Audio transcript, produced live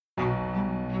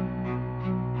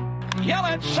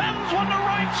Yelich sends one to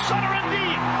right center and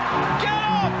deep. Get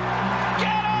up!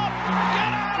 Get up! Get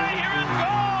out of here and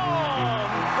gone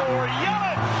for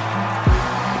Yelich.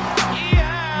 He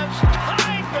has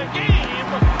tied the game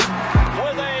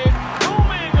with a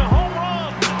booming home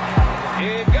run.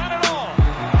 He got it all.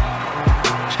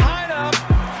 Tied up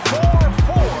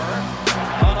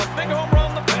 4-4 on a big home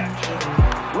run the pitch.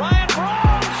 Ryan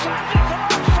Braun sends it to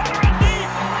right center and deep.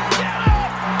 Get up!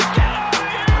 Get out of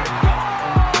here!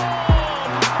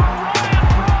 Gone for Ryan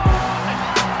Braun.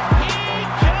 He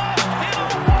just hit a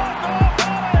walk-off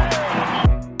alley.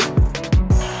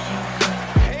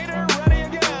 Hader ready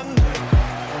again.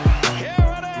 Here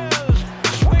it is.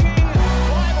 Swinging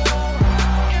fly ball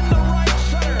into right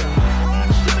center.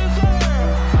 Broxton is there.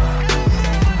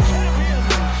 And they're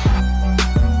the champions.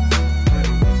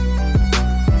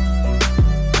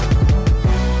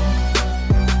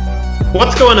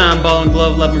 What's going on, Ball and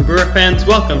Glove loving Brewer fans?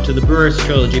 Welcome to the Brewers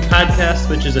Trilogy podcast,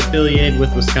 which is affiliated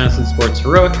with Wisconsin Sports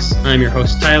Heroics. I'm your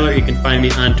host, Tyler. You can find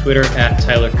me on Twitter at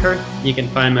Tyler Kurth. You can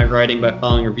find my writing by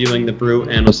following or viewing the Brew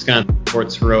and Wisconsin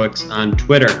Sports Heroics on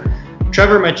Twitter.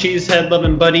 Trevor, my cheesehead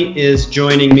loving buddy, is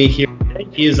joining me here today.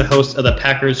 He is the host of the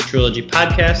Packers Trilogy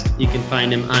podcast. You can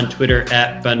find him on Twitter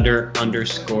at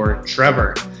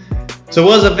Bender_Trevor. So it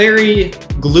was a very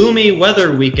gloomy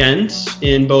weather weekend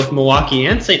in both Milwaukee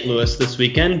and St. Louis this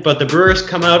weekend, but the Brewers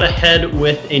come out ahead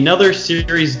with another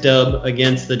series dub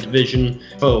against the division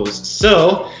foes.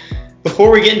 So before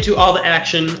we get into all the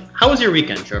action, how was your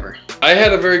weekend, Trevor? I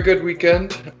had a very good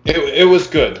weekend. It was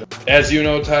good. As you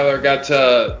know, Tyler, got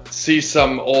to see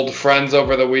some old friends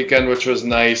over the weekend, which was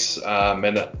nice.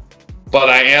 But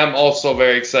I am also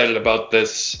very excited about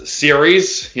this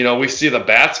series. You know, we see the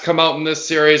bats come out in this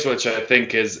series, which I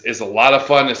think is a lot of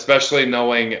fun, especially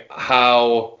knowing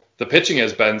how the pitching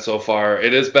has been so far.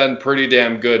 It has been pretty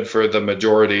damn good for the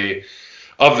majority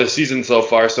of the season so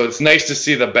far. So it's nice to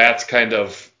see the bats kind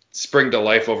of spring to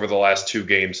life over the last two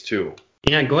games, too.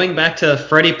 Yeah, going back to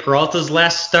Freddie Peralta's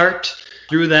last start,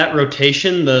 through that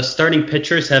rotation, the starting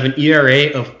pitchers have an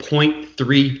ERA of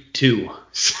 .32.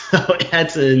 So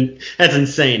that's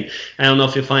insane. I don't know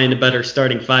if you'll find a better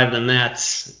starting five than that.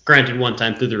 Granted, one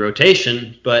time through the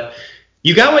rotation, but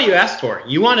you got what you asked for.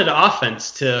 You wanted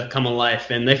offense to come alive,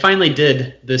 and they finally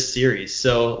did this series.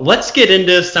 So let's get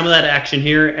into some of that action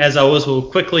here. As always,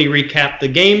 we'll quickly recap the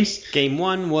games. Game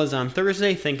 1 was on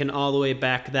Thursday, thinking all the way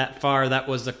back that far. That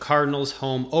was the Cardinals'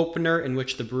 home opener, in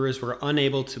which the Brewers were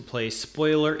unable to play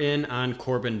spoiler in on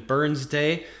Corbin Burns'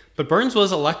 day. But Burns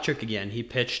was electric again. He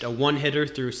pitched a one-hitter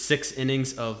through 6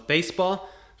 innings of baseball.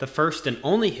 The first and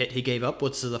only hit he gave up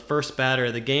was to the first batter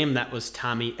of the game. That was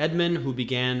Tommy Edman, who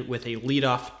began with a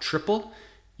leadoff triple.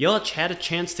 Yelich had a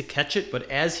chance to catch it,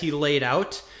 but as he laid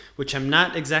out, which I'm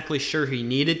not exactly sure he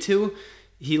needed to,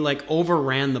 he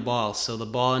overran the ball. So the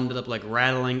ball ended up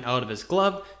rattling out of his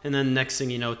glove. And then next thing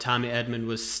you know, Tommy Edman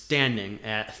was standing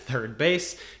at third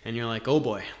base. And you're like, oh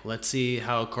boy, let's see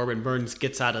how Corbin Burns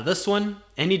gets out of this one.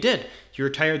 And he did. He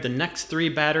retired the next 3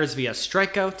 batters via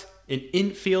strikeout, an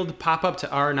infield pop-up to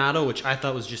Arenado, which I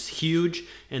thought was just huge,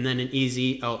 and then an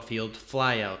easy outfield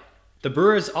flyout. The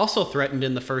Brewers also threatened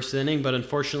in the first inning, but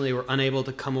unfortunately were unable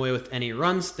to come away with any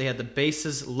runs. They had the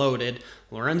bases loaded.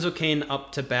 Lorenzo Cain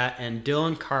up to bat, and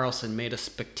Dylan Carlson made a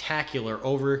spectacular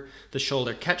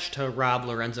over-the-shoulder catch to rob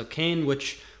Lorenzo Cain,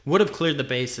 which would have cleared the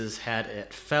bases had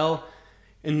it fell.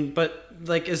 But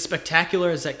as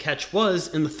spectacular as that catch was,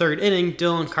 in the third inning,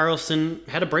 Dylan Carlson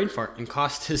had a brain fart and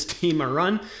cost his team a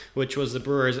run, which was the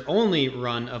Brewers' only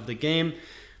run of the game.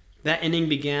 That inning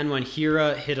began when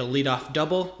Hira hit a leadoff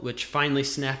double, which finally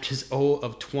snapped his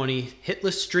 0-of-20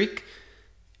 hitless streak.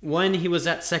 When he was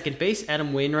at second base,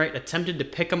 Adam Wainwright attempted to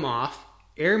pick him off,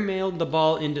 airmailed the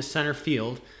ball into center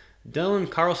field. Dylan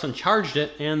Carlson charged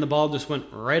it, and the ball just went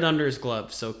right under his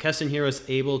glove. So Keston Hiura was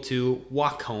able to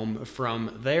walk home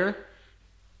from there.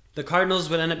 The Cardinals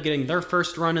would end up getting their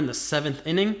first run in the 7th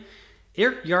inning.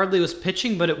 Eric Yardley was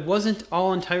pitching, but it wasn't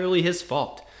all entirely his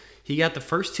fault. He got the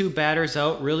first 2 batters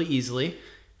out really easily.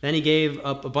 Then he gave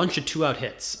up a bunch of 2-out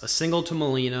hits, a single to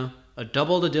Molina, a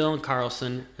double to Dylan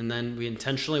Carlson, and then we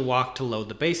intentionally walked to load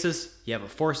the bases. You have a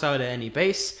force out at any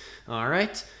base. All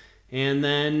right. And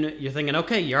then you're thinking,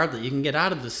 okay, Yardley, you can get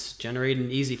out of this. Generate an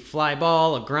easy fly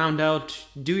ball, a ground out.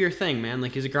 Do your thing, man.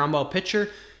 He's a ground ball pitcher.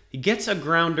 He gets a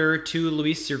grounder to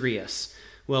Luis Urias.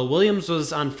 Well, Williams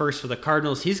was on first for the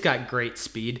Cardinals. He's got great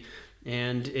speed.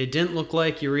 And it didn't look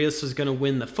like Urias was going to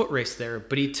win the foot race there.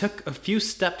 But he took a few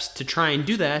steps to try and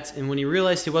do that. And when he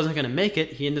realized he wasn't going to make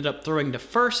it, he ended up throwing to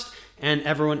first. And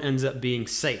everyone ends up being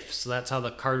safe. So that's how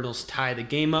the Cardinals tie the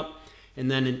game up. And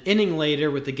then an inning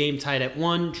later, with the game tied at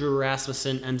 1, Drew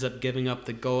Rasmussen ends up giving up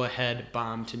the go-ahead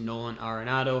bomb to Nolan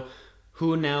Arenado,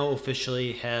 who now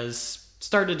officially has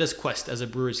started his quest as a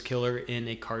Brewers killer in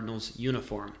a Cardinals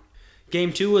uniform.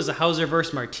 Game 2 was a Hauser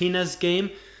versus Martinez game.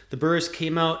 The Brewers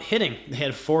came out hitting. They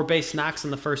had 4 base knocks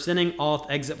in the first inning, all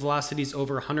with exit velocities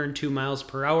over 102 miles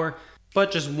per hour,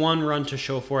 but just 1 run to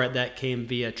show for it. That came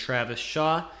via Travis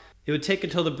Shaw. It would take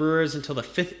until the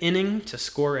 5th inning to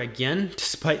score again,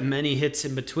 despite many hits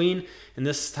in between, and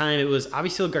this time it was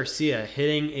Avisail Garcia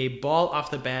hitting a ball off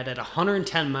the bat at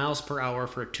 110 miles per hour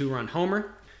for a 2-run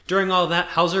homer. During all that,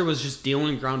 Hauser was just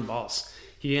dealing ground balls.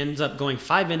 He ends up going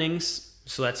 5 innings,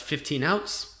 so that's 15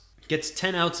 outs, gets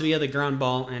 10 outs via the ground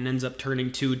ball, and ends up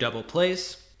turning 2 double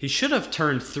plays. He should have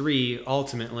turned 3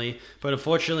 ultimately, but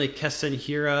unfortunately Keston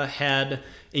Hiura had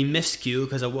a miscue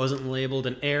because it wasn't labeled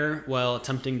an error while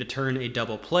attempting to turn a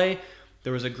double play.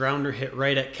 There was a grounder hit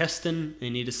right at Keston,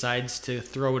 and he decides to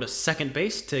throw it to second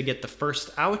base to get the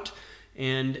first out.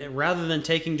 And rather than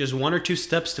taking just 1 or 2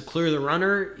 steps to clear the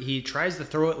runner, he tries to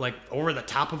throw it like over the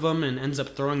top of him and ends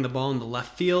up throwing the ball into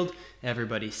left field.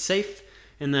 Everybody's safe.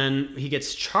 And then he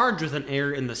gets charged with an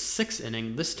error in the 6th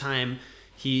inning. This time,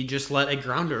 he just let a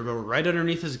grounder go right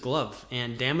underneath his glove,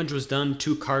 and damage was done.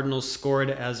 2 Cardinals scored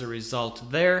as a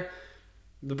result there.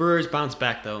 The Brewers bounced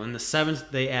back, though. In the 7th,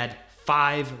 they add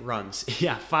 5 runs.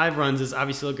 5 runs as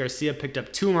Avisail Garcia picked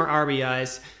up 2 more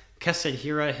RBIs. Keston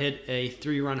Hiura hit a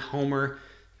 3-run homer,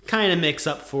 kind of makes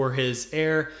up for his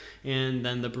error, and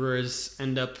then the Brewers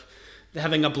end up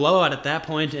having a blowout at that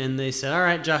point, and they said, all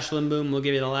right, Josh Lindboom, we'll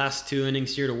give you the last 2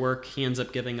 innings here to work. He ends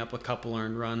up giving up a couple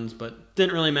earned runs, but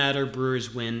didn't really matter.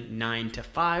 Brewers win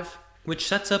 9-5, which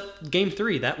sets up Game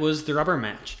 3. That was the rubber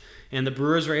match, and the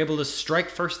Brewers were able to strike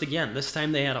first again. This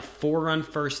time they had a 4-run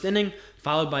first inning,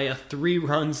 followed by a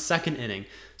 3-run second inning.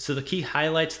 So the key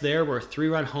highlights there were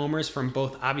 3-run homers from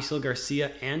both Avisail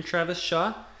Garcia and Travis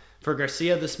Shaw. For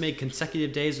Garcia, this made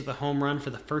consecutive days with a home run for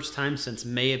the first time since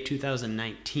May of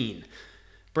 2019.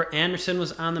 Brett Anderson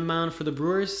was on the mound for the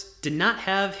Brewers, did not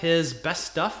have his best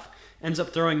stuff, ends up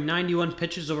throwing 91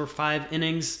 pitches over 5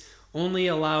 innings, only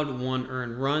allowed 1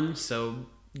 earned run, so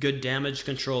good damage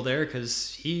control there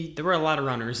because there were a lot of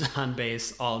runners on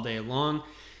base all day long.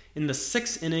 In the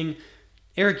 6th inning,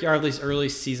 Eric Yardley's early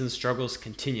season struggles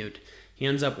continued. He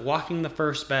ends up walking the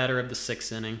first batter of the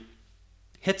 6th inning,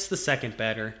 hits the second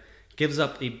batter, gives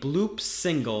up a bloop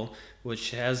single,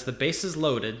 which has the bases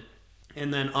loaded,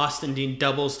 and then Austin Dean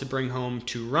doubles to bring home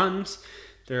 2 runs.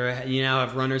 You now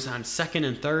have runners on second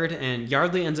and third, and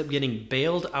Yardley ends up getting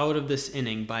bailed out of this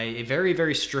inning by a very,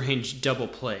 very strange double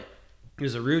play. It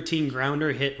was a routine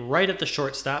grounder hit right at the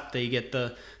shortstop. They get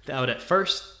the out at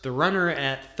first. The runner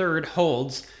at third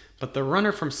holds, but the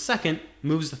runner from second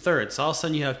moves to third. So all of a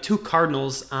sudden you have 2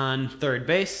 Cardinals on third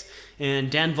base,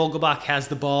 and Dan Vogelbach has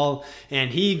the ball,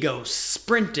 and he goes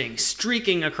sprinting,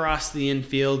 streaking across the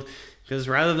infield, because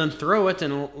rather than throw it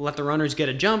and let the runners get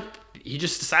a jump, he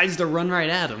just decides to run right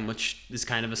at him, which is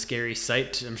kind of a scary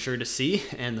sight, I'm sure, to see.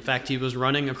 And the fact he was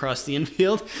running across the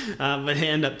infield, but he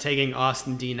ended up taking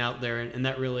Austin Dean out there, and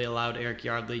that really allowed Eric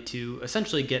Yardley to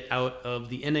essentially get out of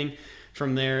the inning.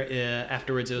 From there,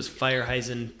 afterwards, it was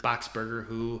Feierheisen, Boxberger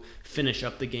who finish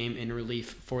up the game in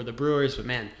relief for the Brewers. But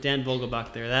man, Dan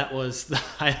Vogelbach there, that was the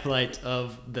highlight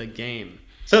of the game.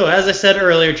 So, as I said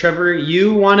earlier, Trevor,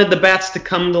 you wanted the bats to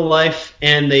come to life,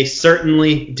 and they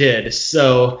certainly did.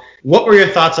 So, what were your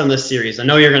thoughts on this series? I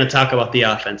know you're going to talk about the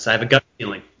offense. I have a gut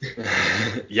feeling.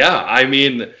 Yeah, I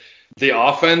mean, the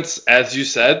offense, as you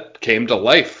said, came to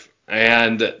life.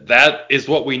 And that is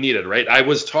what we needed, right? I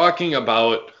was talking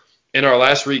about, in our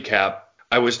last recap,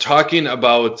 I was talking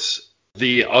about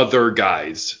the other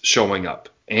guys showing up.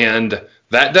 And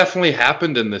that definitely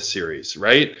happened in this series,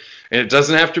 right? And it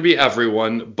doesn't have to be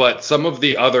everyone, but some of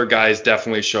the other guys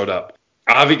definitely showed up.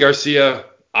 Avi Garcia,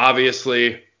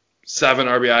 obviously, 7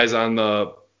 RBIs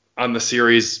on the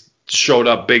series, showed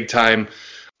up big time.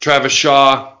 Travis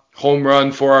Shaw, home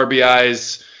run, 4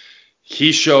 RBIs.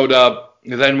 He showed up.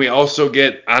 Then we also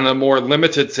get, on a more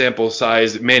limited sample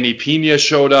size, Manny Pena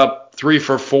showed up, 3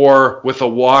 for 4 with a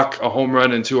walk, a home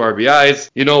run, and 2 RBIs.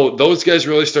 You know, those guys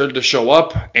really started to show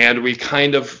up, and we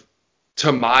kind of,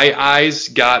 to my eyes,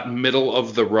 got middle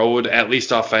of the road, at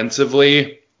least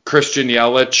offensively, Christian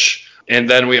Yelich. And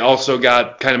then we also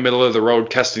got kind of middle of the road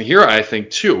Keston Hiura, I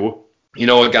think, too. You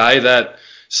know, a guy that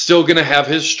still going to have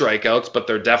his strikeouts, but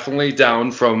they're definitely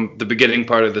down from the beginning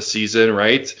part of the season,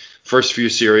 right? First few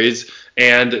series.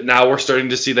 And now we're starting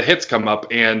to see the hits come up.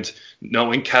 And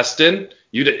knowing Keston,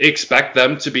 you'd expect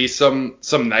them to be some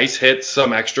nice hits,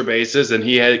 some extra bases. And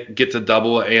he gets a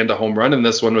double and a home run in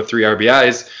this one with 3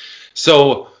 RBIs.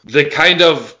 So the kind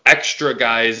of extra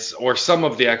guys, or some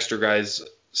of the extra guys,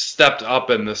 stepped up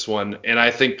in this one, and I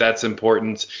think that's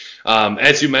important.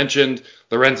 As you mentioned,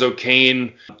 Lorenzo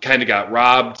Cain kind of got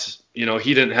robbed.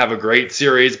 He didn't have a great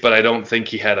series, but I don't think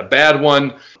he had a bad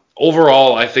one.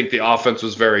 Overall, I think the offense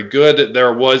was very good.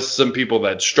 There was some people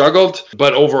that struggled,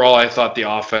 but overall, I thought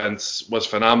the offense was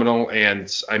phenomenal.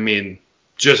 And I mean,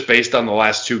 just based on the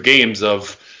last two games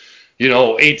of,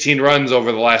 18 runs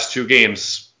over the last two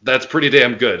games, that's pretty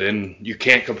damn good, and you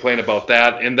can't complain about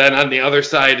that. And then on the other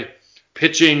side,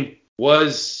 pitching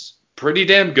was pretty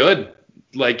damn good.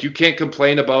 Like, you can't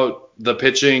complain about the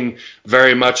pitching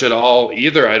very much at all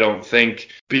either, I don't think,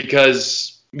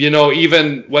 because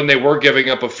even when they were giving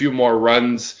up a few more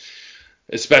runs,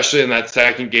 especially in that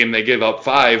second game, they gave up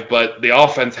 5, but the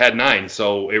offense had 9,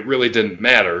 so it really didn't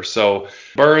matter. So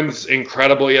Burns,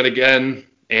 incredible yet again,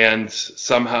 and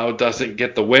somehow doesn't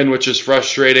get the win, which is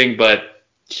frustrating, but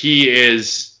he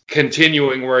is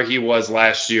continuing where he was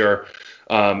last year,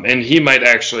 and he might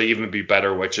actually even be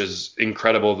better, which is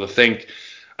incredible to think.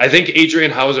 I think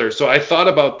Adrian Houser, so I thought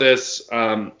about this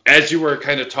as you were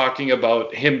kind of talking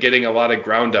about him getting a lot of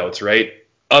ground outs, right?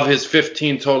 Of his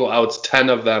 15 total outs, 10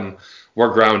 of them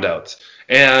were ground outs.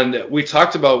 And we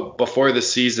talked about before the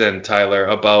season, Tyler,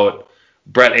 about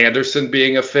Brett Anderson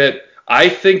being a fit. I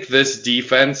think this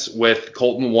defense with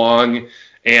Colton Wong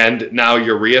and now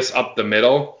Urias up the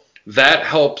middle, that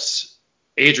helps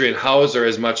Adrian Houser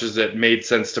as much as it made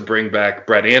sense to bring back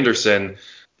Brett Anderson.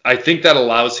 I think that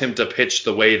allows him to pitch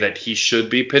the way that he should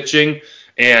be pitching,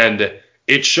 and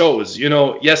it shows.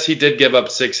 Yes, he did give up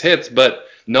 6 hits, but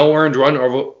no earned run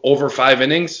over 5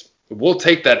 innings. We'll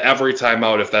take that every time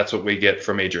out if that's what we get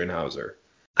from Adrian Houser.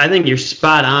 I think you're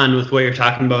spot on with what you're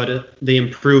talking about, the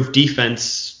improved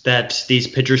defense that these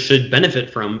pitchers should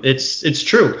benefit from. It's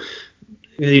true.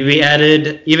 We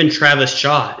added, even Travis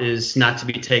Shaw is not to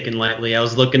be taken lightly. I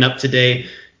was looking up today.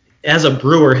 As a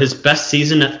Brewer, his best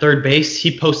season at third base,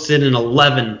 he posted an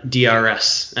 11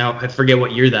 DRS. Now, I forget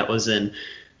what year that was in.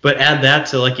 But add that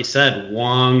to, like you said,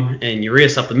 Wong and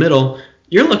Urias up the middle,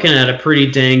 you're looking at a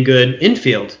pretty dang good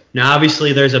infield. Now,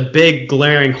 obviously, there's a big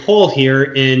glaring hole here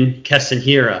in Keston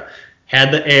Hiura.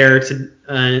 Had the error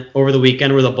over the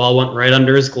weekend where the ball went right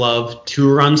under his glove.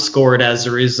 2 runs scored as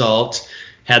a result.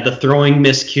 Had the throwing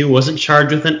miscue. Wasn't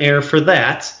charged with an error for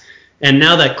that. And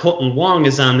now that Colton Wong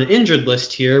is on the injured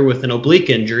list here with an oblique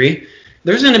injury,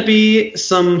 there's going to be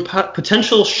some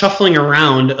potential shuffling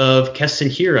around of Keston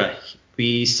Hiura.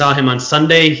 We saw him on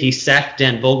Sunday. He sacked.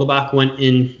 Dan Vogelbach went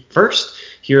in first.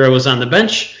 Hiura was on the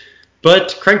bench.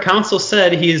 But Craig Counsell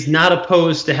said he is not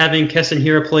opposed to having Keston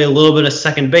Hiura play a little bit of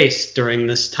second base during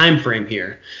this time frame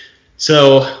here.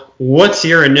 So what's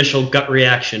your initial gut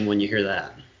reaction when you hear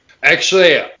that?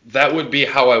 Actually, that would be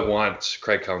how I want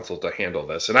Craig Counsell to handle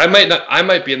this. And I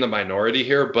might be in the minority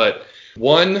here, but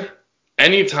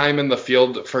any time in the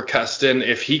field for Keston,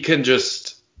 if he can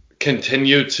just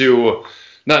continue to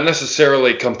not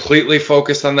necessarily completely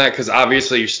focus on that, because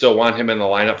obviously you still want him in the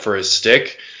lineup for his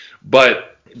stick,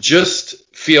 but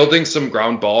just fielding some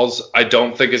ground balls, I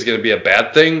don't think is going to be a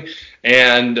bad thing.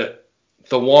 And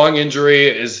the Wong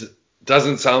injury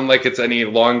doesn't sound like it's any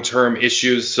long-term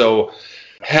issues, so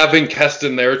having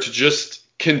Keston there to just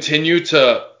continue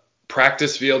to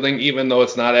practice fielding, even though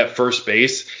it's not at first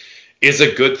base, is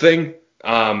a good thing.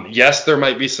 Yes, there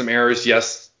might be some errors.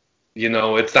 Yes,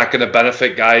 it's not going to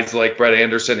benefit guys like Brett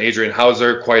Anderson, Adrian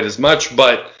Houser quite as much,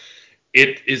 but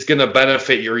it is going to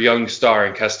benefit your young star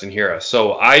in Keston Hiura.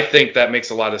 So I think that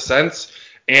makes a lot of sense.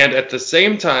 And at the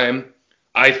same time,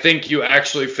 I think you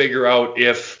actually figure out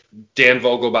if Dan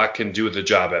Vogelbach can do the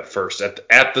job at first,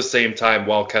 at the same time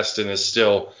while Keston is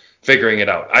still figuring it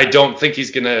out. I don't think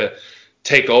he's going to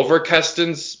take over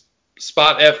Keston's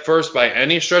spot at first by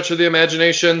any stretch of the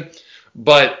imagination,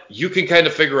 but you can kind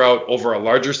of figure out over a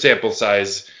larger sample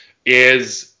size,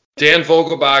 is Dan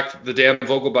Vogelbach the Dan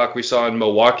Vogelbach we saw in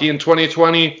Milwaukee in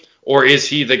 2020, or is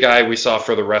he the guy we saw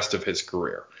for the rest of his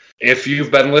career? If you've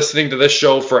been listening to this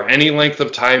show for any length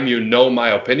of time, you know my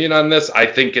opinion on this. I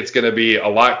think it's going to be a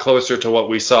lot closer to what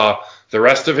we saw the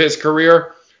rest of his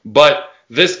career. But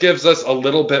this gives us a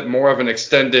little bit more of an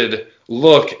extended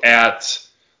look at,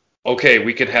 okay,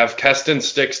 we could have Keston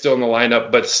stick still in the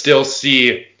lineup, but still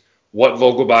see what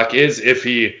Vogelbach is. If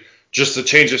he, just a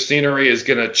change of scenery is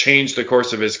going to change the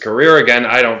course of his career. Again,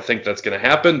 I don't think that's going to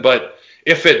happen. But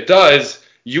if it does,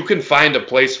 you can find a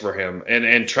place for him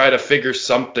and try to figure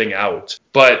something out.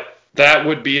 But that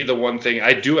would be the one thing.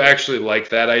 I do actually like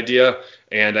that idea,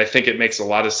 and I think it makes a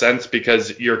lot of sense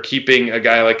because you're keeping a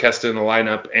guy like Keston in the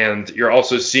lineup, and you're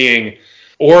also seeing,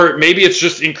 or maybe it's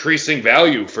just increasing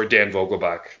value for Dan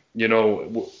Vogelbach.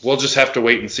 we'll just have to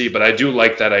wait and see. But I do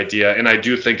like that idea, and I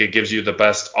do think it gives you the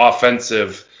best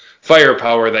offensive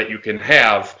firepower that you can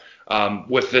have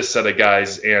with this set of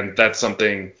guys, and that's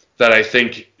something that I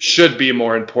think should be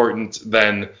more important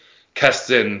than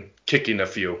Keston kicking a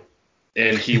few.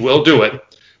 And he will do it.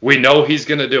 We know he's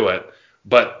going to do it,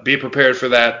 but be prepared for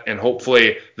that, and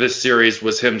hopefully this series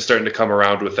was him starting to come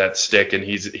around with that stick, and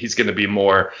he's going to be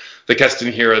more the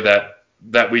Keston Hiura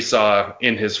that we saw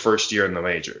in his first year in the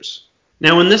majors.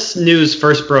 Now, when this news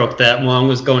first broke that Wong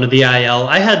was going to the IL,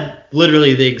 I had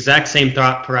literally the exact same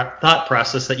thought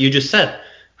process that you just said.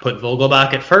 Put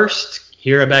Vogelbach at first,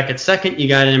 Hiura back at second. You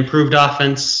got an improved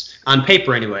offense on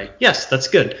paper anyway. Yes, that's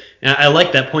good. And I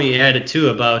like that point you added, too,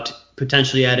 about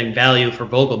potentially adding value for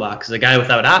Vogelbach. Because a guy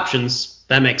without options,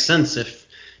 that makes sense if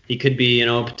he could be,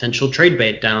 a potential trade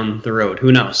bait down the road.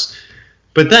 Who knows?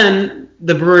 But then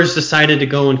the Brewers decided to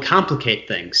go and complicate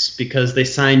things because they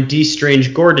signed D.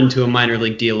 Strange Gordon to a minor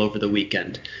league deal over the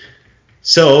weekend.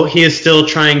 So he is still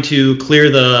trying to clear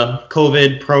the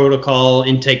COVID protocol,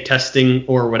 intake testing,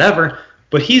 or whatever,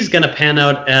 but he's going to pan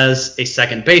out as a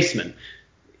second baseman.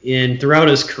 And throughout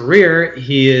his career,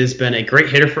 he has been a great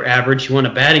hitter for average. He won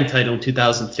a batting title in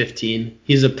 2015.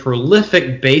 He's a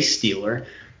prolific base stealer,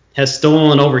 has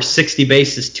stolen over 60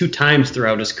 bases 2 times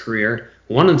throughout his career.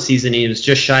 One season he was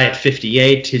just shy at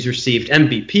 58. He's received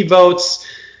MVP votes.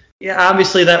 Yeah,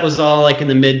 obviously that was all like in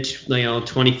the mid,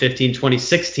 2015,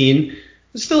 2016.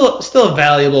 Still a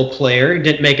valuable player. He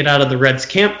didn't make it out of the Reds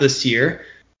camp this year.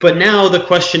 But now the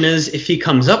question is, if he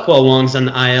comes up while Wong's on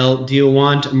the IL, do you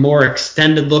want a more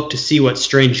extended look to see what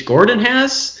Strange Gordon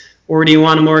has? Or do you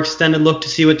want a more extended look to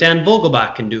see what Dan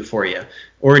Vogelbach can do for you?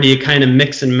 Or do you kind of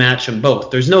mix and match them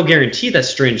both? There's no guarantee that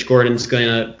Strange Gordon's going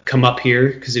to come up here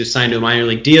because he was signed to a minor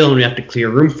league deal and we have to clear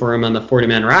room for him on the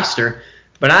 40-man roster.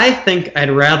 But I think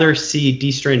I'd rather see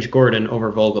D. Strange Gordon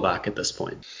over Vogelbach at this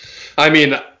point. I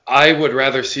mean, I would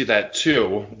rather see that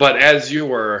too. But as you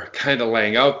were kind of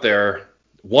laying out there,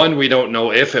 one, we don't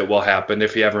know if it will happen,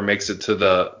 if he ever makes it to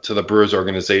the Brewers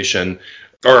organization,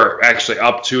 or actually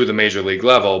up to the major league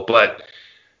level. But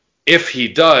if he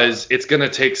does, it's going to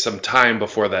take some time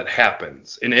before that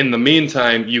happens. And in the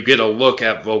meantime, you get a look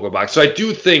at Vogelbach. So I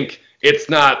do think it's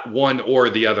not one or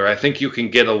the other. I think you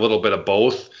can get a little bit of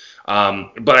both.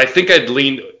 But I think I'd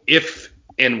lean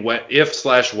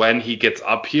when he gets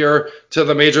up here to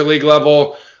the major league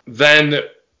level, then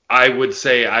I would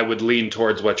say I would lean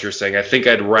towards what you're saying. I think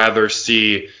I'd rather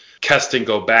see Keston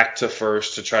go back to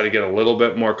first to try to get a little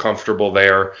bit more comfortable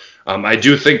there. I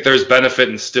do think there's benefit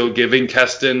in still giving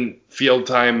Keston field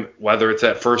time, whether it's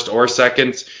at first or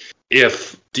second,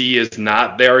 if D is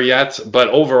not there yet. But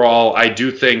overall, I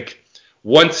do think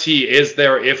once he is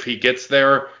there, if he gets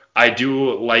there, I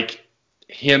do like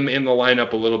him in the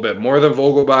lineup a little bit more than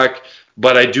Vogelbach.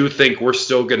 But I do think we're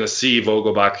still going to see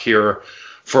Vogelbach here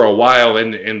for a while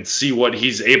and see what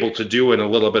he's able to do in a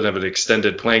little bit of an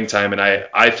extended playing time. And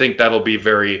I think that'll be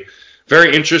very,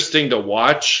 very interesting to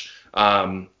watch.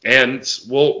 And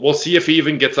we'll see if he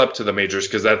even gets up to the majors,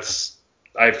 because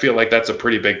I feel like that's a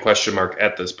pretty big question mark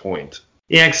at this point.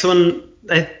 Yeah, because when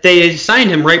they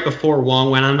signed him right before Wong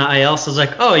went on the IL, so I was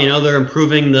like, they're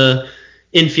improving the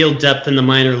infield depth in the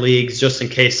minor leagues just in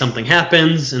case something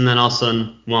happens, and then all of a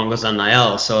sudden Wong goes on the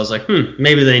IL. So I was like,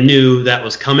 maybe they knew that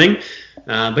was coming.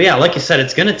 But yeah, like you said,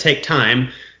 it's going to take time.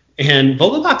 And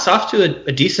Vogelbach's off to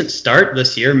a decent start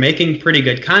this year, making pretty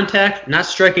good contact, not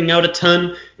striking out a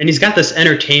ton, and he's got this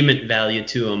entertainment value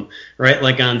to him, right?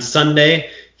 Like on Sunday,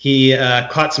 he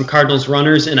caught some Cardinals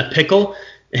runners in a pickle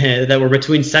that were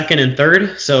between second and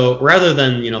third. So rather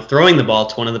than throwing the ball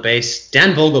to one of the base,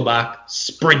 Dan Vogelbach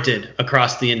sprinted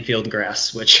across the infield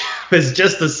grass, which was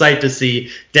just a sight to see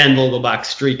Dan Vogelbach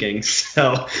streaking.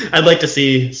 So I'd like to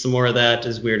see some more of that,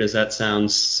 as weird as that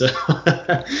sounds. So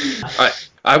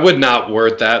I would not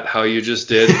word that how you just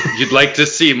did. You'd like to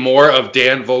see more of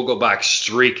Dan Vogelbach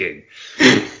streaking.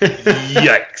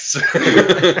 Yikes.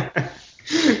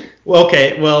 Well,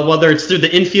 okay. Well, whether it's through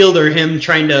the infield or him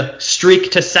trying to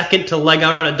streak to second to leg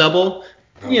out a double,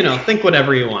 think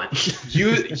whatever you want.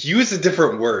 Use a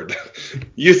different word.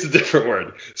 Use a different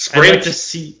word. Sprint. I'd like to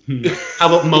see. How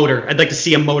about motor? I'd like to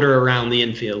see a motor around the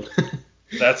infield.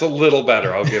 That's a little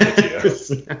better. I'll give it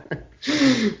to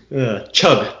you.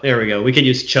 Chug. There we go. We could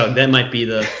use chug. That might be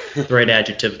the right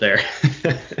adjective there.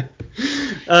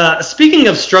 Speaking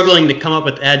of struggling to come up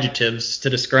with adjectives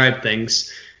to describe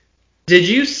things, did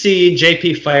you see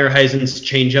J.P. Feierheisen's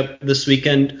changeup this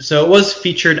weekend? So it was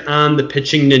featured on the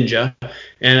Pitching Ninja,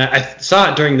 and I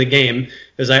saw it during the game.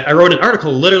 because I wrote an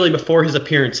article literally before his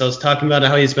appearance. I was talking about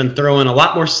how he's been throwing a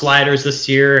lot more sliders this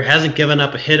year, hasn't given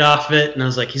up a hit off it, and I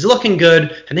was like, he's looking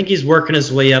good. I think he's working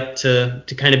his way up to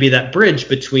kind of be that bridge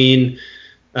between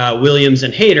Williams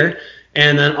and Hader.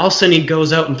 And then all of a sudden he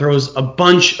goes out and throws a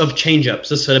bunch of changeups.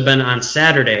 This would have been on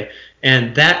Saturday,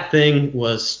 and that thing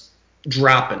was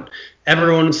dropping.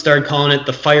 Everyone started calling it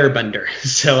the firebender.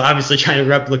 So obviously trying to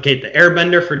replicate the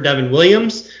airbender for Devin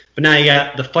Williams, but now you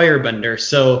got the firebender.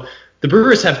 So the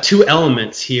Brewers have two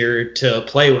elements here to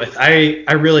play with.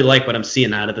 I really like what I'm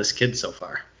seeing out of this kid so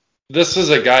far. This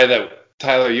is a guy that,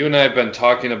 Tyler, you and I have been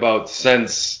talking about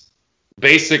since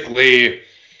basically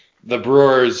the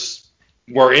Brewers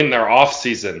were in their off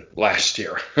season last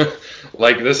year.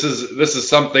 Like this is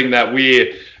something that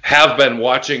we have been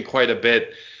watching quite a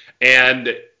bit.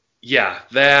 And yeah,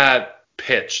 that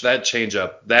pitch, that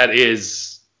changeup, that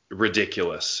is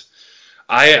ridiculous.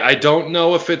 I don't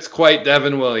know if it's quite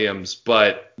Devin Williams,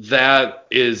 but that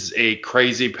is a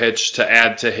crazy pitch to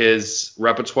add to his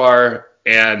repertoire.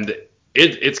 And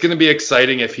it's going to be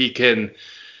exciting if he can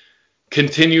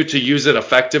continue to use it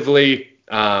effectively.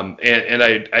 And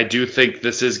I do think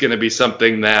this is going to be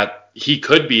something that he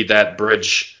could be that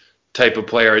bridge type of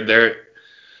player.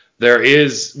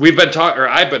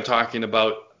 I've been talking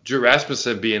about Drew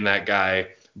Rasmussen being that guy,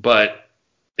 but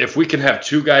if we can have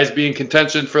two guys be in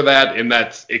contention for that, and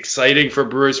that's exciting for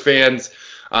Brewers fans,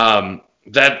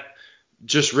 that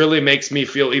just really makes me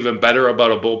feel even better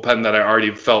about a bullpen that I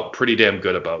already felt pretty damn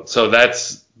good about. So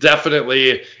that's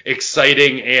definitely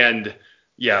exciting, and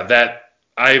yeah, that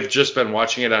I've just been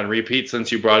watching it on repeat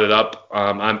since you brought it up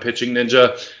on Pitching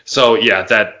Ninja. So yeah,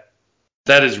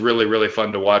 that is really, really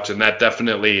fun to watch, and that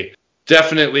definitely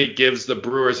gives the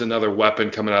Brewers another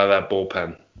weapon coming out of that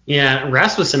bullpen. Yeah,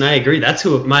 Rasmussen, I agree. That's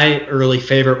who my early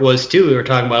favorite was too. We were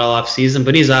talking about all off season,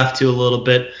 but he's off to a little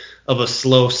bit of a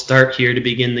slow start here to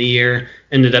begin the year.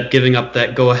 Ended up giving up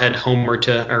that go-ahead homer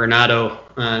to Arenado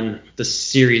on the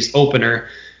series opener.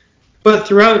 But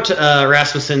throughout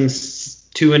Rasmussen's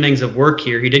 2 innings of work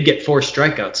here, he did get 4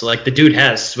 strikeouts. So like the dude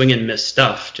has swing and miss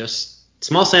stuff. Just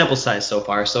small sample size so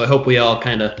far. So I hope we all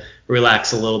kind of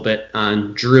relax a little bit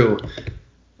on Drew.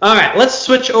 All right, let's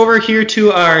switch over here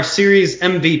to our series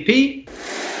MVP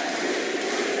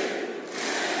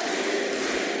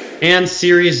and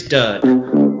series dud.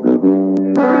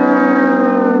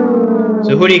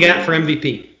 So who do you got for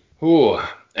MVP? Ooh,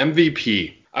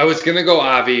 MVP. I was going to go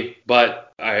Avi,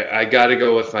 but I got to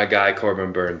go with my guy,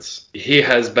 Corbin Burnes. He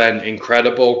has been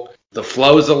incredible. The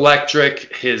flow is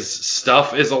electric. His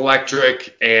stuff is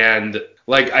electric. And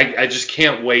like I just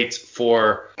can't wait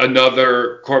for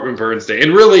another Corbin Burnes day.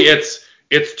 And really, it's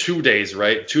 2 days,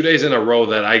 right? 2 days in a row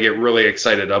that I get really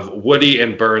excited of Woody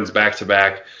and Burnes back to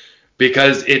back,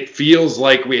 because it feels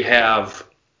like we have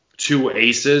 2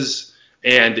 aces.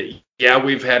 And yeah,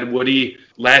 we've had Woody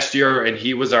last year and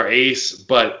he was our ace,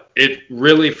 but it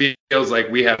really feels like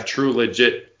we have two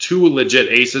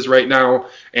legit aces right now.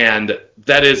 And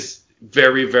that is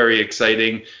very, very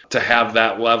exciting to have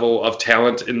that level of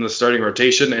talent in the starting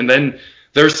rotation. And then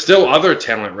there's still other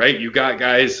talent, right? You got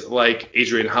guys like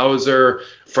Adrian Hauser,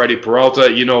 Freddie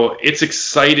Peralta. You know, it's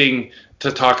exciting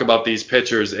to talk about these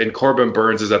pitchers, and Corbin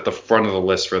Burnes is at the front of the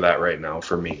list for that right now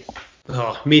for me.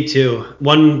 Oh, me too.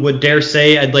 One would dare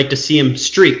say I'd like to see him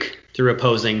streak through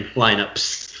opposing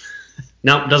lineups.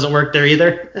 Nope, doesn't work there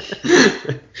either.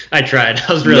 I tried.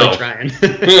 I was really trying.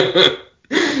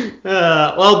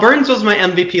 Well, Burnes was my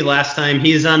MVP last time.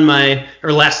 He's on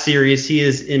last series. He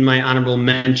is in my honorable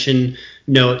mention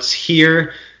notes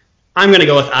here. I'm going to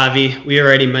go with Avi. We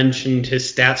already mentioned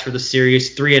his stats for the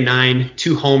series: 3-9,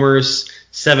 2 homers,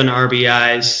 7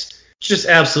 RBIs. Just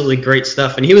absolutely great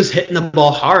stuff. And he was hitting the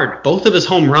ball hard. Both of his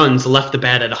home runs left the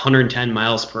bat at 110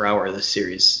 miles per hour this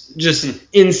series. Just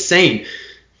insane.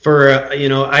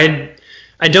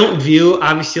 I don't view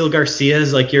Avisail Garcia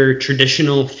as like your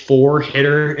traditional 4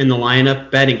 hitter in the lineup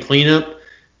batting cleanup,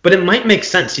 but it might make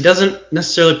sense. He doesn't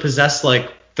necessarily possess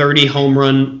like 30 home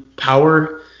run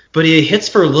power, but he hits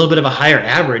for a little bit of a higher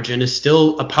average and is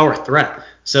still a power threat.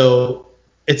 So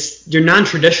it's your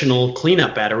non-traditional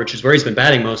cleanup batter, which is where he's been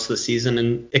batting most of the season,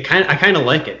 and I kind of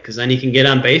like it because then he can get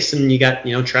on base, and you got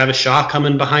Travis Shaw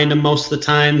coming behind him most of the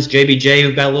times, JBJ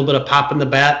who got a little bit of pop in the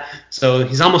bat, so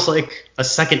he's almost like a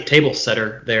second table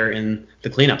setter there in the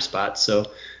cleanup spot.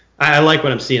 So I like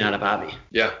what I'm seeing out of Avi.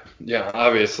 Yeah,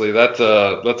 obviously that's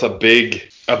a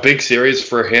big series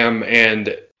for him,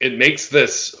 and it makes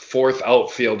this fourth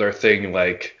outfielder thing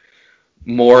like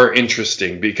more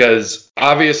interesting because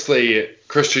obviously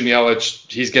Christian Yelich,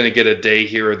 he's going to get a day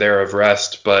here or there of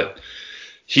rest, but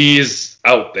he's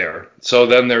out there. So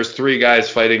then there's 3 guys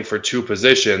fighting for 2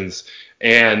 positions,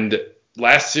 And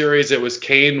last series, it was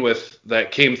Kane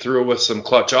that came through with some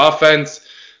clutch offense.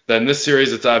 Then this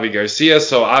series, it's Avi Garcia.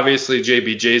 So obviously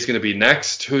JBJ is going to be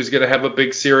next, who's going to have a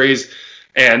big series.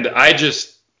 And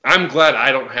I'm glad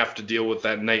I don't have to deal with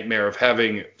that nightmare of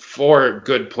having 4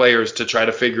 good players to try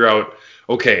to figure out,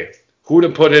 okay, who to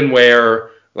put in where,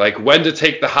 like when to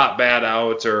take the hot bat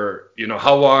out, or,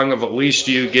 how long of a leash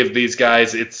do you give these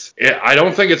guys? I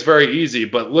don't think it's very easy,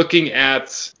 but looking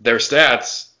at their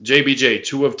stats, JBJ,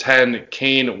 2 of 10,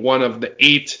 Kane, 1 of the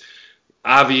 8,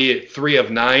 Avi, 3 of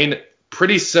 9,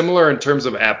 pretty similar in terms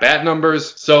of at-bat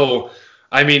numbers. So,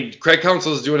 Craig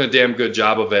Counsell is doing a damn good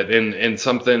job of it, and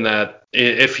something that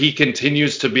if he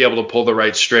continues to be able to pull the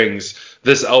right strings,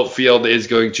 this outfield is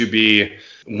going to be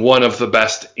one of the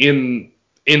best in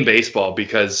baseball,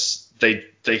 because they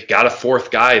got a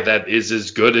 4th guy that is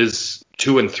as good as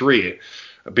 2 and 3.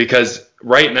 Because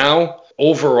right now,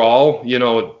 overall,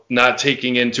 not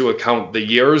taking into account the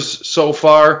years so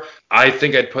far, I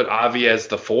think I'd put Avi as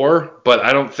the 4, but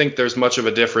I don't think there's much of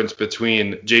a difference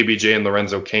between JBJ and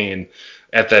Lorenzo Cain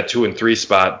at that 2 and 3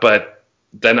 spot. But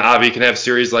then Avi can have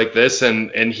series like this,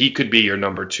 and he could be your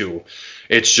number 2.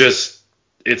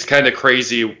 It's kind of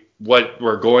crazy what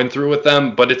we're going through with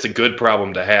them, but it's a good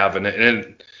problem to have,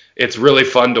 and it's really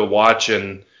fun to watch,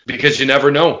 and because you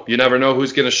never know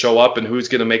who's going to show up and who's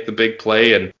going to make the big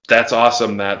play. And that's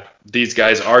awesome that these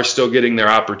guys are still getting their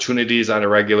opportunities on a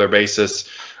regular basis.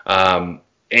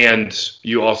 And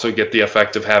you also get the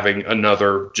effect of having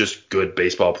another just good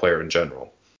baseball player in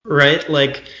general. Right,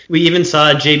 like we even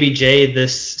saw JBJ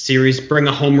this series bring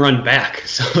a home run back.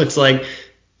 So it's like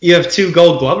you have 2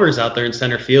 Gold Glovers out there in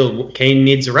center field. Kane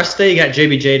needs a rest day. You got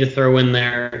JBJ to throw in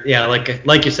there. Yeah,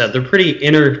 like you said, they're pretty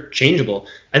interchangeable.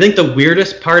 I think the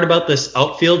weirdest part about this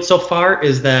outfield so far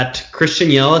is that Christian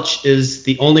Yelich is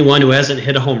the only one who hasn't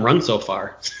hit a home run so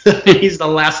far. He's the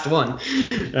last one.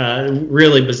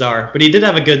 Really bizarre. But he did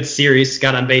have a good series.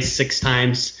 Got on base 6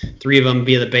 times, 3 of them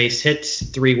via the base hits,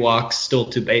 3 walks, still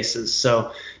 2 bases.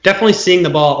 So definitely seeing the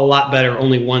ball a lot better.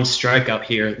 Only 1 strikeout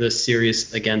here this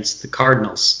series against the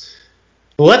Cardinals.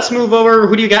 Well, let's move over.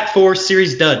 Who do you got for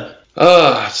series dud?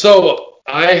 So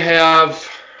I have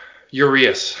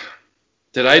Urias.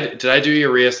 Did I do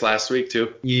Urias last week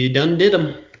too? You done did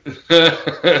him.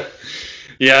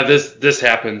 Yeah, this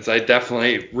happens. I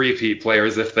definitely repeat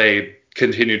players if they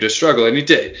continue to struggle, and he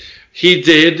did. He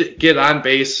did get on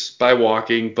base by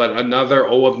walking, but another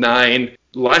 0 of 9.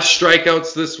 Less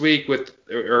strikeouts this week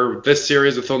or this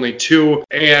series with only 2.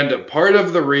 And part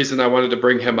of the reason I wanted to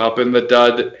bring him up in the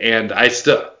dud, and I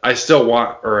still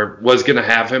want, or was going to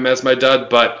have him as my dud,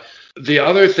 but the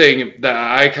other thing that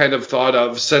I kind of thought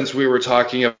of since we were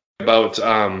talking about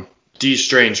D.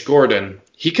 Strange Gordon,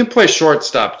 he can play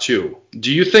shortstop too.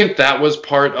 Do you think that was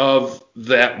part of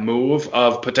that move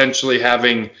of potentially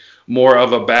having more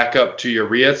of a backup to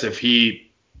Urias if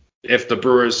the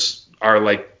Brewers are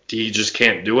like, he just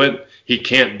can't do it? He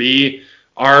can't be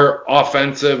our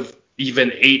offensive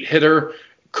even 8 hitter.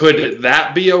 Could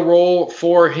that be a role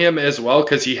for him as well?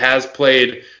 Because he has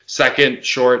played second,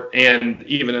 short, and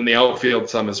even in the outfield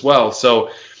some as well.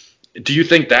 So do you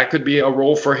think that could be a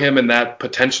role for him, and that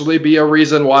potentially be a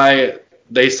reason why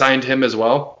they signed him as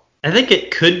well? I think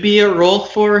it could be a role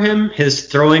for him. His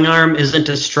throwing arm isn't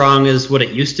as strong as what it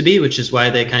used to be, which is why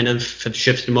they kind of have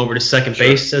shifted him over to second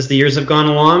base as the years have gone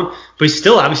along. But he's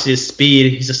still obviously his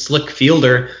speed. He's a slick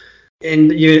fielder.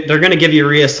 And they're going to give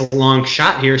Urias a long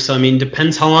shot here. So,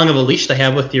 depends how long of a leash they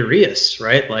have with Urias,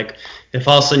 right? Like, if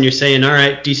all of a sudden you're saying, all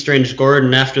right, D. Strange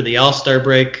Gordon, after the All-Star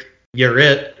break, you're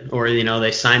it. Or,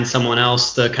 they sign someone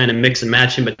else to kind of mix and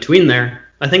match in between there.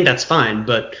 I think that's fine.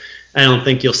 But I don't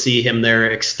think you'll see him there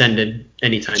extended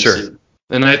anytime soon.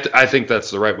 And I think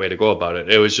that's the right way to go about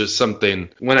it. It was just something,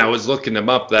 when I was looking him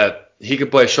up, that he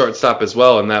could play shortstop as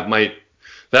well, and that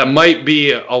might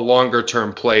be a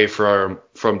longer-term play from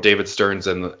David Stearns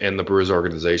and the Brewers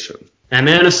organization. That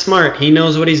man is smart. He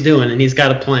knows what he's doing, and he's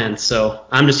got a plan. So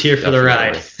I'm just here for the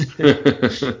ride.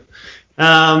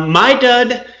 My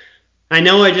dud, I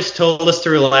know I just told us to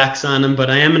relax on him, but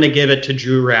I am going to give it to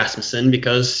Drew Rasmussen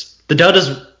because the dud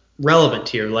is relevant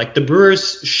here. Like, the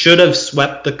Brewers should have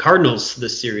swept the Cardinals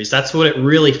this series. That's what it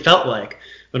really felt like.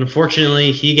 But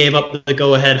unfortunately, he gave up the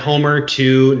go-ahead homer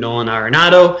to Nolan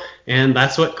Arenado, and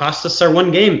that's what cost us our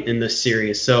 1 game in this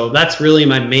series. So that's really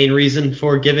my main reason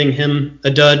for giving him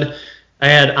a dud. I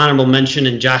had honorable mention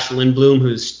in Josh Lindblom,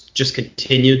 who's just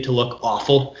continued to look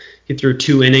awful. He threw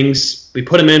 2 innings. We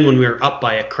put him in when we were up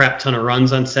by a crap ton of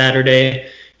runs on Saturday.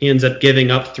 He ends up giving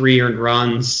up 3 earned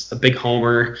runs, a big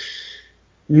homer.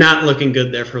 Not looking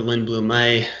good there for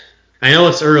Lindblom. I know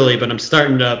it's early, but I'm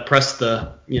starting to press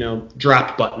the,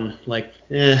 drop button. Like,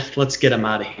 let's get him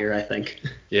out of here, I think.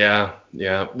 Yeah.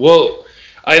 Well,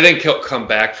 I think he'll come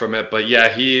back from it, but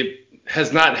yeah, he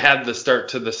has not had the start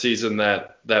to the season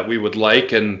that we would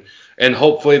like, and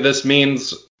hopefully this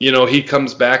means, he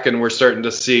comes back and we're starting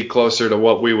to see closer to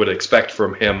what we would expect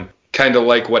from him, kind of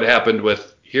like what happened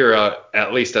with Hira,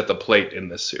 at least at the plate in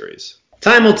this series.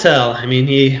 Time will tell. I mean,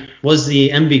 he was the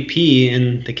MVP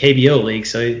in the KBO League,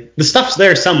 so the stuff's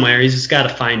there somewhere. He's just got to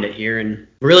find it here, and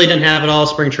really didn't have it all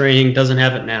spring training, doesn't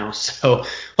have it now. So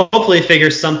hopefully he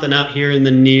figures something out here in the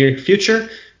near future.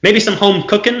 Maybe some home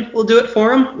cooking will do it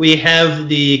for him. We have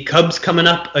the Cubs coming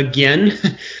up again,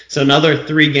 so another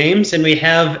 3 games, and we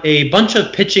have a bunch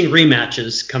of pitching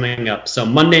rematches coming up. So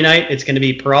Monday night, it's going to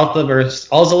be Peralta versus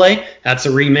Alzolay. That's a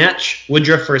rematch.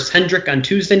 Woodruff versus Hendrick on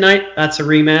Tuesday night. That's a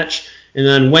rematch. And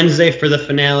then Wednesday for the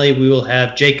finale, we will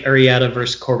have Jake Arrieta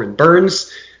versus Corbin Burns.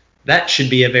 That should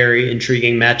be a very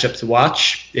intriguing matchup to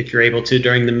watch if you're able to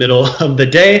during the middle of the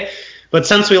day. But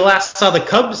since we last saw the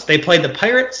Cubs, they played the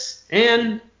Pirates,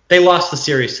 and they lost the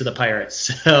series to the Pirates.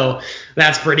 So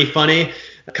that's pretty funny.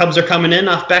 The Cubs are coming in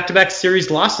off back-to-back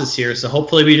series losses here, so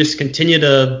hopefully we just continue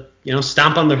to,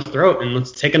 stomp on their throat and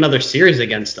let's take another series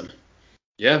against them.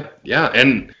 Yeah.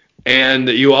 And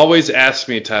you always ask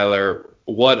me, Tyler,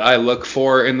 what I look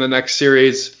for in the next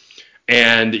series,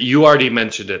 and you already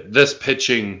mentioned it, this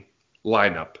pitching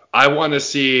lineup. I want to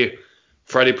see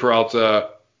Freddie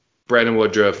Peralta, Brandon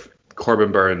Woodruff,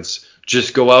 Corbin Burns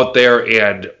just go out there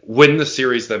and win the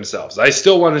series themselves. I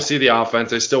still want to see the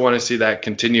offense. I still want to see that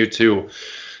continue to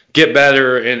get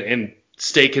better and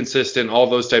stay consistent, all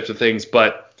those types of things.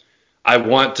 But I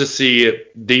want to see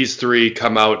these 3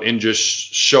 come out and just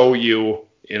show you,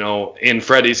 in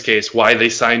Freddie's case, why they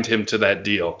signed him to that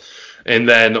deal. And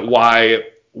then why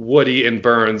Woody and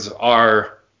Burns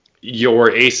are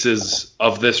your aces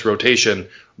of this rotation.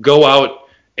 Go out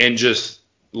and just,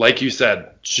 like you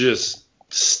said, just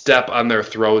step on their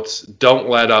throats. Don't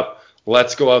let up.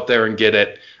 Let's go out there and get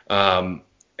it. And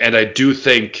I do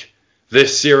think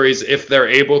this series, if they're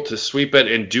able to sweep it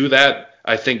and do that,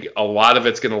 I think a lot of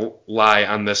it's going to lie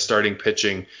on this starting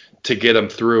pitching to get them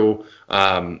through.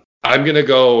 I'm going to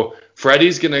go,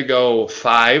 Freddie's going to go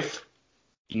 5,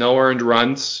 no earned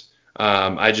runs.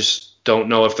 I just don't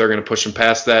know if they're going to push him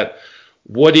past that.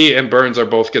 Woody and Burns are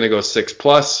both going to go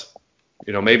 6+.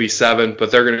 Maybe 7,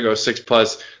 but they're going to go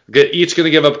 6+. Each going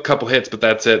to give up a couple hits, but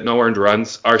that's it. No earned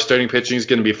runs. Our starting pitching is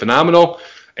going to be phenomenal,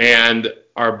 and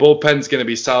our bullpen is going to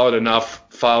be solid enough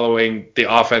following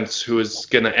the offense, who is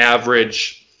going to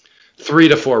average 3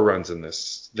 to 4 runs in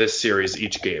this series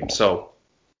each game. So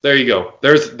there you go.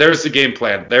 There's the game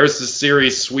plan. There's the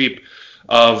series sweep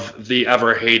of the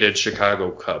ever-hated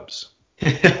Chicago Cubs.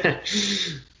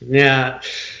 Yeah.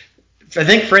 I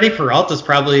think Freddie Peralta is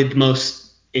probably the most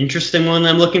interesting one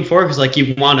I'm looking for, because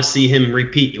you want to see him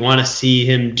repeat. You want to see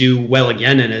him do well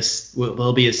again, and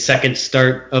will be his second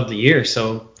start of the year.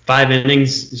 So 5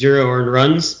 innings, 0 earned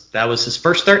runs. That was his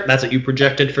first start. That's what you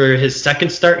projected for his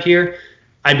second start here.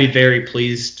 I'd be very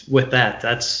pleased with that.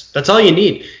 That's all you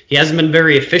need. He hasn't been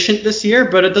very efficient this year,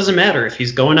 but it doesn't matter. If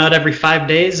he's going out every 5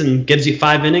 days and gives you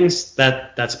 5 innings,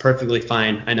 that's perfectly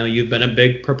fine. I know you've been a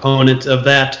big proponent of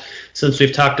that since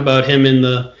we've talked about him in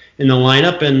the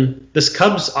lineup, and this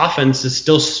Cubs offense is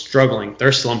still struggling.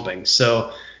 They're slumping.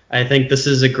 So I think this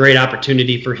is a great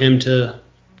opportunity for him to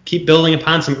keep building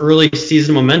upon some early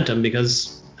season momentum,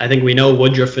 because I think we know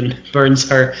Woodruff and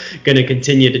Burns are going to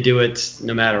continue to do it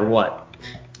no matter what.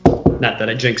 Not that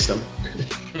I jinxed them.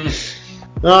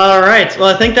 All right.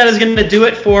 Well, I think that is going to do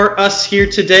it for us here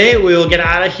today. We will get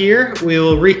out of here. We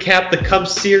will recap the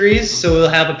Cubs series. So we'll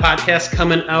have a podcast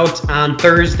coming out on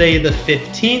Thursday the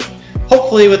 15th.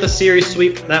 Hopefully with a series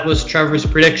sweep. That was Trevor's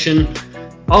prediction.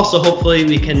 Also, hopefully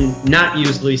we can not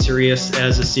use Luis Urias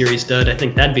as a series dud. I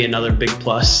think that'd be another big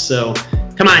plus. So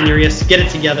come on, Urias, get it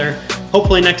together.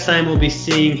 Hopefully next time we'll be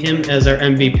seeing him as our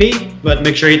MVP. But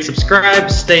make sure you hit subscribe,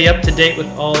 stay up to date with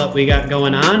all that we got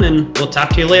going on, and we'll talk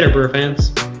to you later, Brewer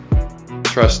fans.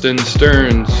 Trust in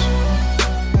Stearns.